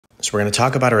So we're going to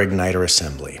talk about our igniter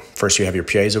assembly. First, you have your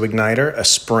piezo igniter, a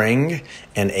spring,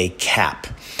 and a cap.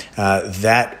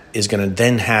 That is going to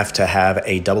then have to have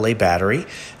a AA battery.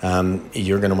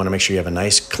 You're going to want to make sure you have a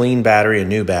nice clean battery, a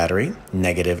new battery.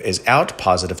 Negative is out,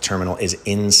 positive terminal is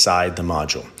inside the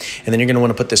module. And then you're going to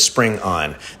want to put this spring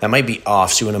on. That might be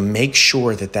off, so you want to make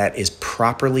sure that that is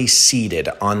properly seated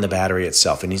on the battery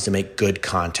itself. It needs to make good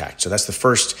contact. So that's the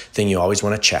first thing you always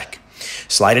want to check.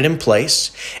 Slide it in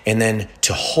place, and then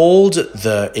to hold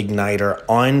the igniter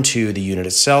onto the unit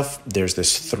itself, there's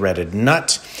this threaded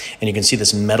nut, and you can see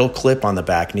this metal clip on the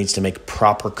back needs to make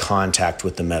proper contact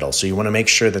with the metal. So you want to make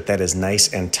sure that that is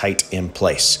nice and tight in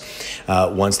place.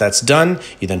 Once that's done,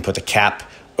 you then put the cap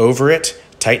over it,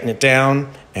 tighten it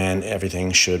down, and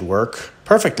everything should work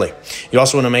perfectly. You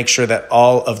also want to make sure that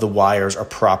all of the wires are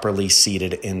properly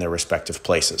seated in their respective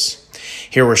places.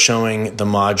 Here we're showing the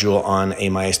module on a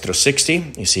Maestro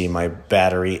 60. You see my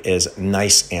battery is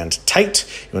nice and tight.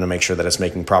 You want to make sure that it's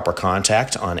making proper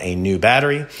contact on a new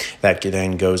battery. That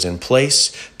then goes in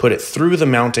place, put it through the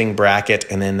mounting bracket,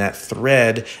 and then that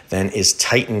thread then is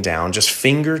tightened down, just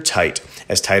finger tight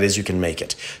as you can make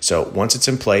it. So once it's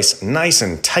in place, nice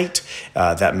and tight,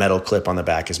 that metal clip on the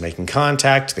back is making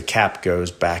contact. The cap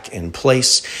goes back in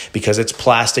place. Because it's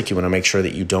plastic, you want to make sure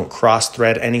that you don't cross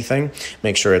thread anything.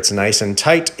 Make sure it's nice and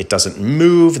tight. It doesn't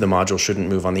move. The module shouldn't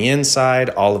move on the inside.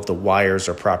 All of the wires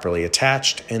are properly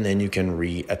attached, and then you can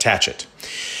reattach it.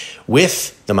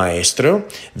 With the Maestro,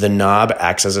 the knob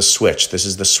acts as a switch. This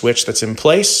is the switch that's in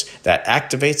place that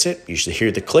activates it. You should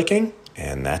hear the clicking,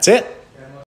 and that's it.